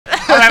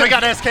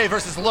got SK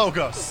versus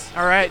Logos.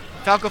 All right,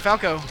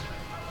 Falco.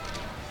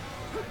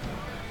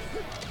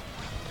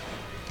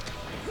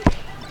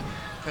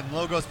 Can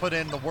Logos put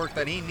in the work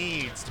that he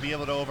needs to be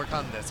able to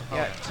overcome this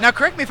opponent? Yeah. Now,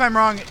 correct me if I'm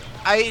wrong.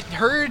 I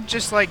heard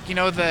just like, you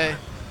know,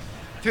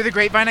 through the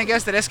grapevine, I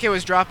guess, that SK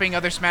was dropping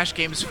other Smash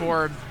games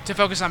to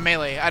focus on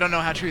Melee. I don't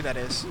know how true that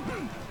is.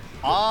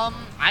 I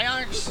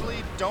actually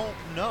don't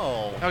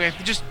know. Okay,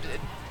 just...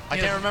 I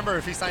can't remember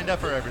if he signed up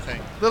for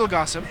everything. Little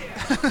gossip.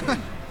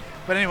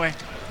 But anyway.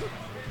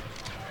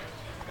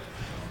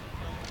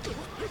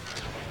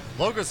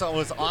 Logos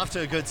was off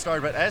to a good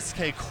start, but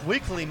SK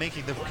quickly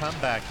making the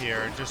comeback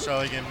here, just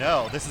showing him,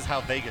 no, this is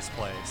how Vegas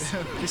plays.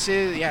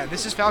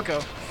 This is Falco.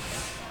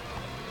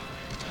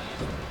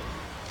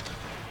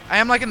 I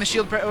am liking the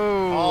shield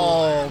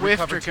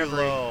whiffed recovery.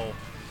 Low.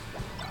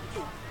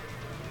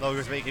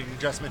 Logos making an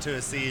adjustment to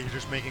his seed,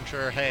 just making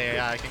sure, hey,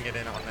 I can get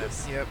in on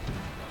this. Yep.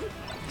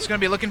 He's going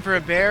to be looking for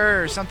a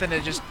bear or something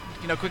to just,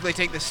 you know, quickly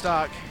take the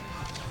stock.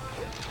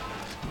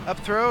 Up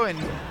throw and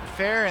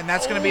fair, and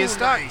that's going to be his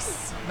stock.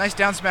 Nice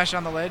down smash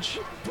on the ledge.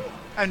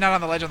 Not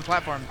on the ledge, on the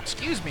platform.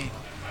 Excuse me.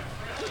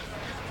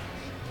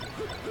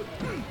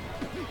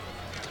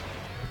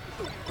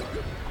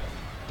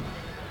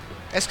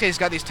 SK's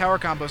got these tower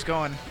combos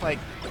going like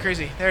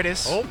crazy. There it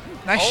is. Oh.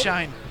 Nice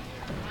shine.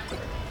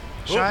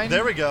 Shine. Oh,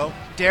 there we go.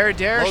 Dare,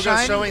 Logos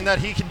shine. Showing that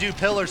he can do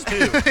pillars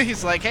too.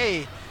 He's like,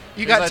 hey,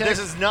 you got this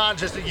is not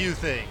just a you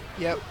thing.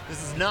 Yep.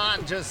 This is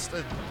not just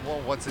a,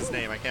 well, what's his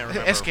name? I can't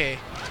remember. SK.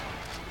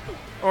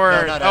 Or,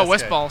 no, not SK.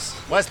 West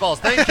Balls. West Balls,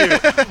 thank you.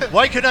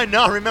 Why could I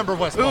not remember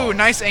West Balls? Ooh,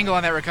 nice angle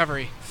on that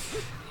recovery.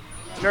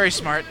 Very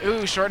smart.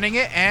 Ooh, shortening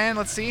it, and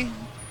let's see.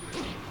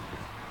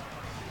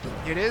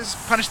 Here it is.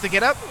 Punish the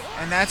get up,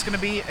 and that's going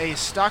to be a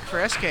stock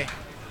for SK.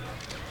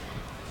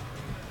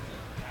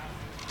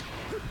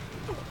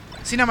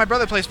 See, now my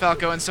brother plays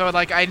Falco, and so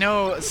like I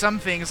know some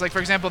things, like for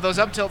example, those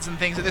up tilts and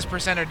things at this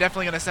percent are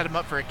definitely going to set him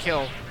up for a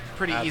kill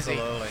pretty easy.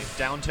 Absolutely.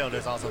 Down tilt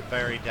is also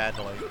very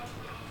deadly.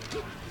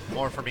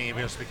 More for me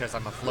just because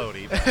I'm a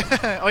floaty.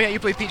 Oh yeah, you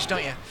play Peach,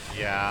 don't you?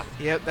 Yeah.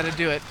 Yep, that'll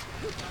do it.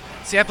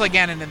 See, I play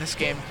Ganon in this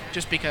game,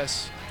 just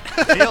because.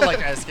 I feel like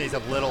SK's a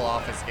little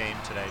off his game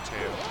today,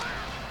 too.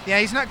 Yeah,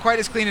 he's not quite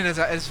as clean as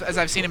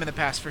I've seen him in the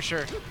past, for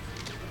sure.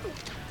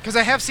 Because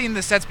I have seen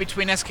the sets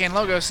between SK and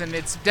Logos, and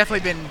it's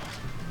definitely been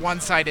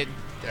one-sided.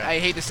 Yeah. I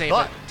hate to say it.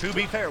 But to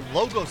be fair,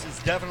 Logos is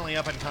definitely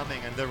up and coming,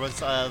 and there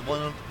was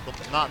one of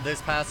not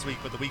this past week,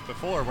 but the week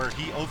before, where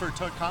he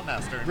overtook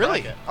Commaster.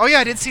 Really? Oh yeah,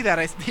 I did see that.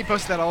 He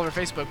posted that all over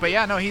Facebook. But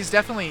yeah, no, he's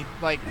definitely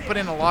like put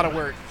in a lot of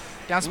work.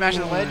 Down smash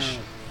to the ledge.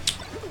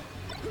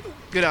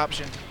 Good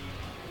option.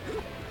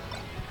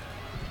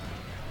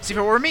 See, if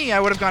it were me, I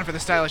would have gone for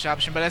the stylish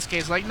option, but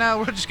SK's like, no,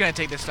 we're just gonna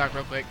take this stock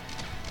real quick.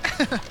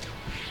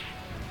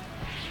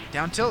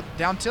 Down tilt,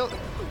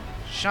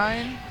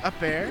 shine,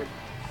 up air.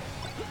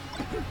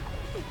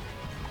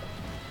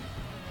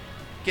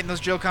 Getting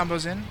those drill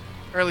combos in.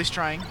 Or at least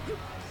trying.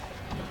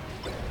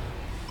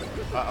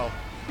 Uh-oh.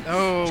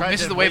 Oh,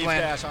 misses the wave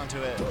land. Dash onto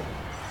it.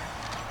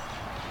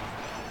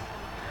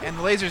 And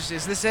the lasers,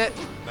 is this it?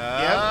 Yep.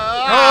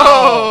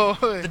 Oh!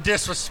 The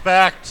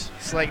disrespect.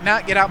 It's like,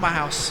 nah, get out my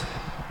house.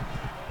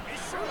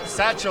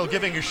 Satchel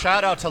giving a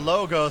shout out to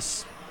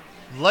Logos.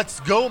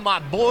 Let's go, my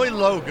boy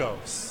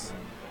Logos.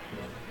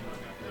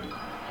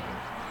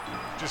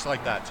 Just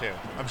like that, too.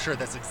 I'm sure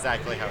that's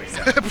exactly how he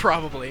said it.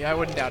 Probably. I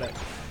wouldn't doubt it.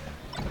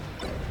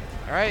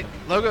 All right,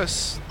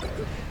 Logos.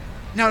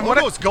 Now,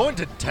 Logos going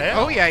to town.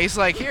 Oh, yeah. He's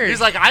like, here.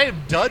 He's like, I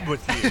am done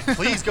with you.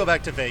 Please go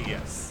back to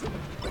Vegas.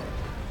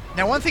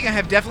 Now, one thing I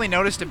have definitely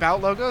noticed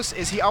about Logos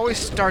is he always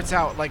starts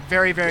out, like,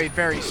 very, very,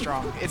 very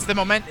strong. It's the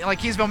moment, like,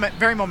 he's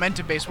very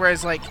momentum-based,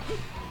 whereas, like,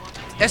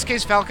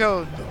 SK's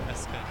Falco...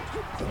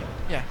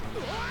 Yeah.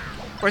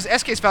 Whereas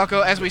SK's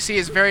Falco, as we see,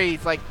 is very,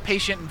 like,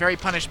 patient and very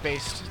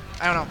punish-based.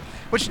 I don't know.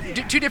 Which,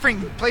 two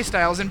different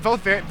playstyles and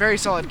both very, very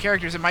solid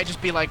characters. It might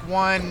just be, like,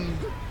 one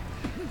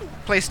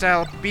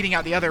playstyle beating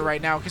out the other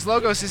right now, because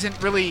Logos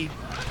isn't really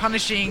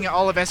punishing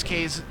all of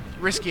SK's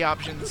risky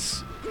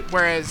options,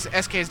 whereas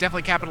SK is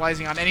definitely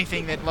capitalizing on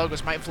anything that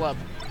Logos might flub.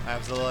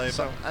 Absolutely.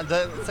 So. But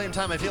at the same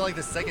time, I feel like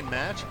the second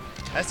match,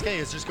 SK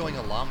is just going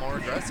a lot more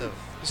aggressive.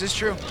 This is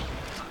true.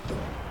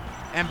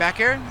 And back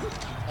air?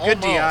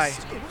 Good DI.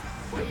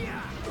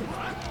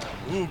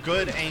 Ooh,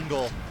 good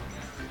angle.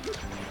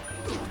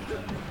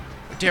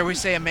 Dare we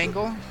say a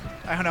mangle?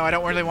 I don't know. I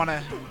don't really want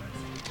to.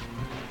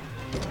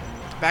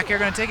 Back air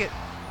going to take it.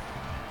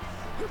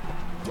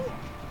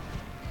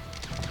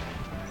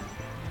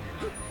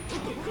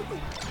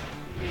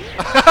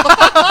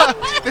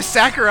 The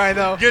Sakurai,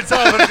 though. Gets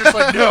up and just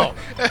like, no.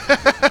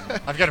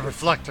 I've got a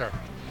reflector.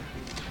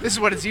 This is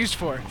what it's used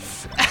for.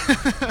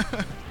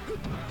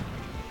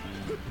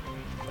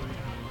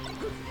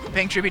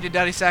 Paying tribute to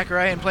Daddy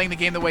Sakurai and playing the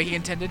game the way he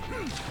intended.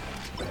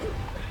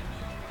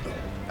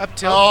 Up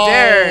tilt,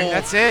 there,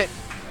 that's it.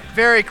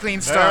 Very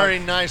clean start. Very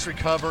nice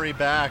recovery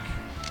back.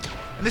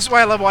 And this is why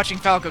I love watching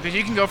Falco, because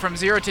you can go from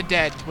 0 to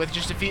dead with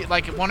just a few,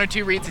 like 1 or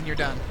 2 reads and you're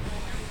done.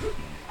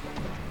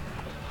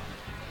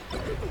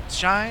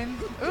 Shine.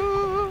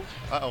 Ooh.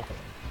 Uh-oh.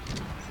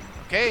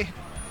 Okay.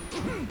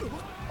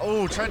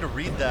 Oh, trying to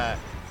read that.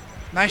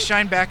 Nice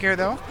shine back air,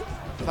 though.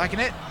 Liking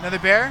it. Another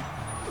bear.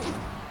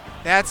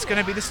 That's going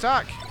to be the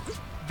stock.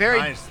 Very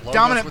Nice. Logos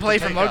dominant with play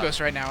the from takeout. Logos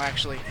right now,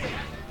 actually.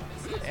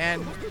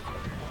 And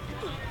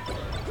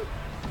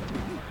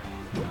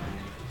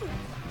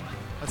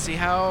let's see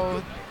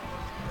how...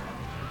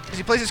 Because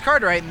he plays his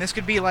card right, and this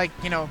could be like,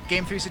 you know,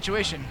 game 3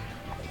 situation.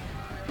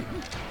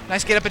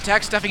 Nice get up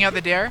attack, stuffing out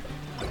the dare.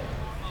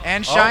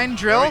 And shine,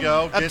 drill, There we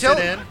go. up Gets tilt.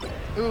 it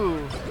in.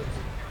 Ooh.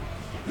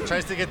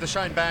 Tries to get the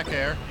shine back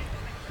air.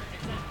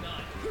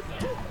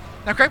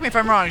 Now, correct me if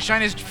I'm wrong.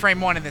 Shine is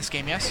frame 1 in this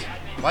game, yes?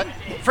 What?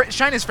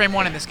 Shine is frame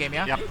 1 in this game,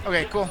 yeah? Yep.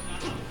 Okay, cool.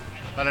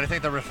 But I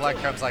think the reflect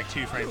comes like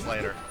 2 frames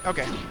later.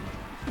 Okay.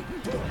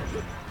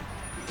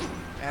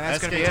 And that's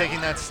SK going to be taking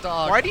it. that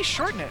stock. Why'd he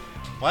shorten it?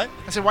 What?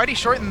 I said, why'd he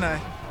shorten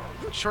the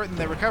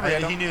recovery?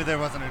 He knew there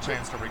wasn't a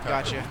chance to recover.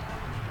 Gotcha.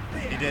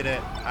 He did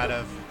it out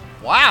of...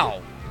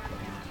 Wow!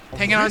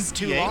 Hanging on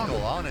Risky too long.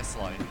 angle,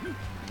 honestly.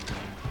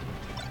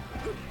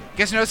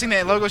 Guess noticing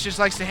that Logos just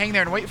likes to hang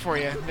there and wait for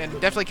you, and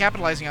definitely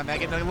capitalizing on that,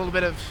 getting a little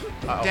bit of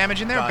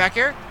damage in there. God. Back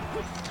air.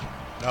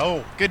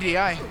 No. Good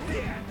DI.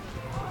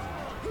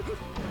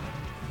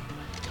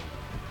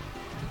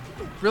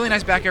 Really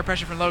nice back air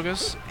pressure from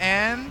Logos,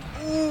 and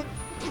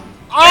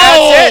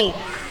Oh!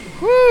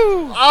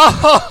 woo!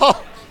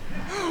 Oh!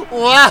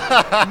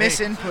 Why?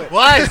 Misinput.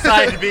 Why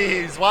side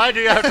Bs? Why do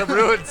you have to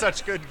ruin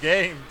such good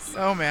games?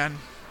 Oh man,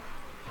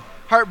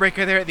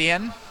 heartbreaker there at the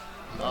end.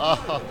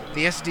 Oh.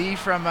 The SD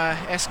from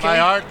SK. My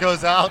heart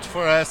goes out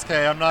for SK,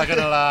 I'm not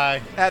gonna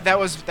lie. That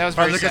was very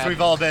Probably because sad.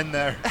 we've all been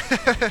there.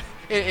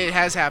 It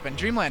has happened.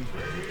 Dreamland.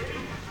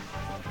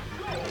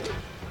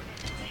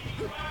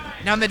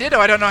 Now in the Ditto,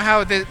 I don't know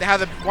how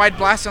the wide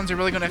blast zones are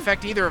really going to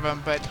affect either of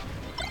them, but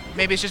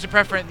maybe it's just a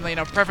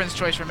preference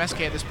choice from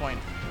SK at this point.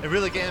 It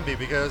really can be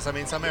because, I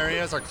mean, some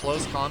areas are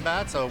close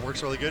combat, so it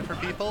works really good for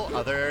people.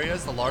 Other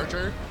areas, the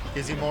larger,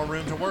 gives you more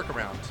room to work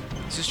around.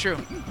 This is true.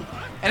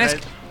 And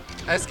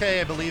SK,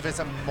 I believe, is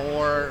a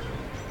more,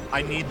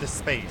 I need the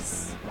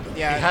space.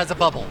 yeah, He has a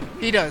bubble.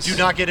 he does. Do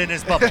not get in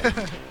his bubble.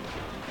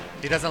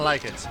 He doesn't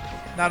like it.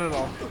 Not at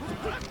all.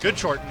 Good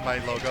shorten by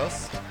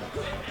Logos.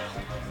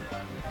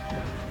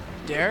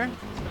 Dare.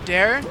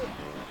 Dare.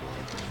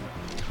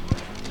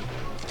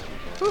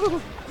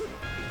 Woo.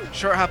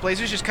 Short hop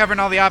lasers, just covering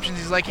all the options.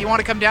 He's like, you want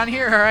to come down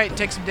here? All right,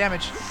 take some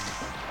damage.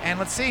 And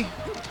let's see.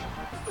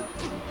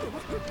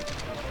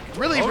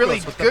 Really, really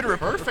Logos with good the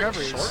perfect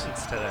recoveries.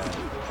 shortens today.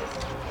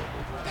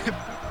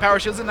 Power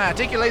shields and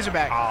take your laser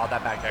back. Oh,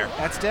 that back there.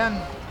 That's done.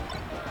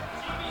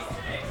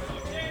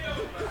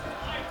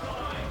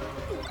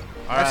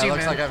 All That's right, you,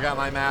 looks man. like I've got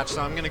my match,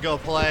 so I'm going to go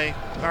play.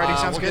 Alrighty,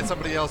 sounds we'll good. get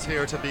somebody else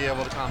here to be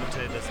able to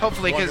commentate this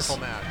Hopefully, because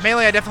wonderful match.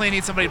 Melee, I definitely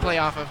need somebody to play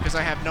off of because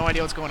I have no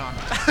idea what's going on.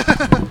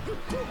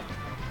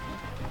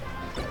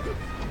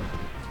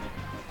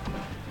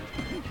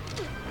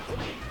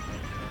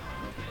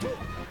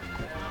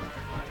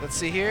 Let's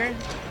see here.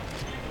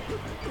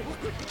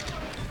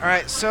 All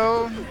right,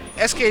 so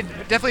SK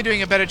definitely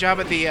doing a better job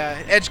at the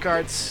edge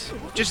guards.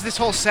 Just this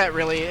whole set,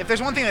 really. If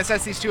there's one thing that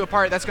sets these two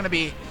apart, that's going to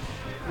be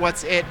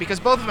what's it, because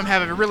both of them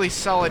have a really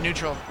solid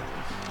neutral.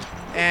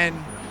 And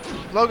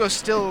Logo's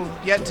still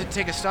yet to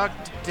take a stock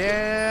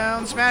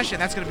down smash,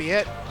 and that's going to be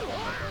it.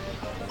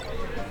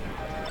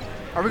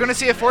 Are we going to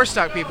see a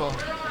 4-stock, people?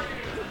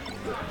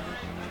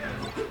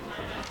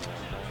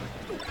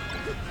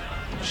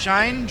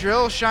 Shine,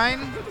 drill,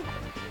 shine.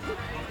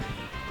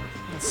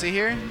 Let's see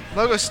here.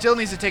 Logo still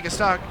needs to take a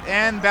stock,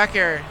 and back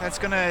air. That's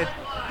going to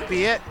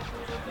be it.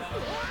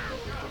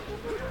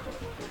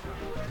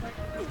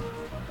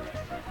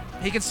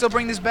 He can still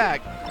bring this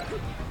back.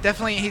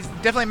 He's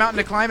definitely a mountain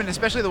to climb, and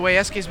especially the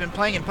way SK's been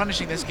playing and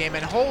punishing this game.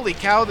 And holy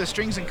cow, the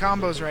strings and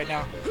combos right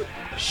now.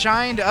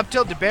 Shine to up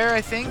tilt to bear,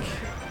 I think,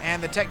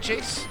 and the tech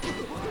chase.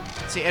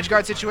 Let's see, edge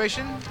guard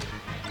situation.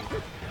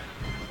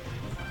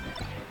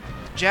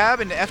 Jab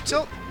into F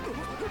tilt.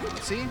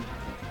 Let's see.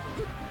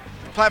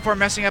 Platform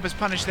messing up his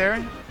punish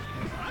there.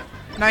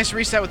 Nice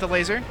reset with the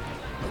laser.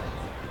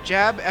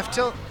 Jab, F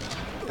tilt.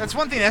 That's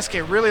one thing SK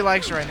really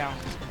likes right now.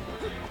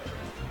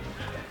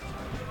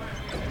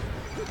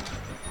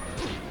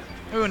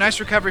 Ooh, nice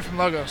recovery from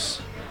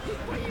Logos.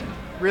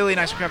 Really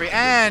nice recovery.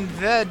 And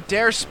the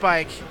dare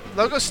spike.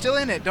 Logo's still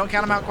in it. Don't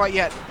count him out quite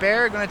yet.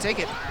 Bear gonna take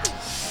it.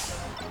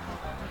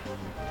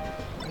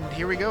 And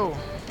here we go.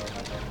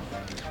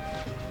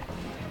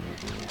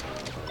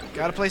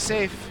 Gotta play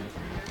safe.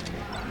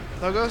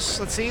 Logos,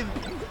 let's see.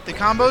 The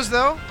combos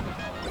though.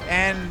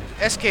 And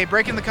SK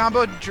breaking the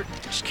combo,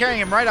 just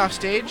carrying him right off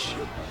stage.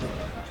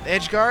 The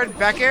edge guard,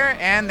 back air,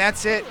 and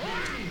that's it.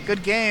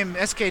 Good game.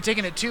 SK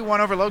taking it 2-1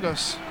 over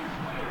Logos.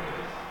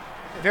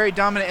 Very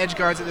dominant edge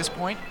guards at this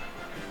point.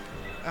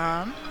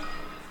 Let's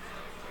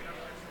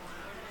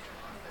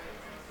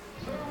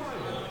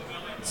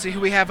see who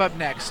we have up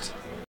next.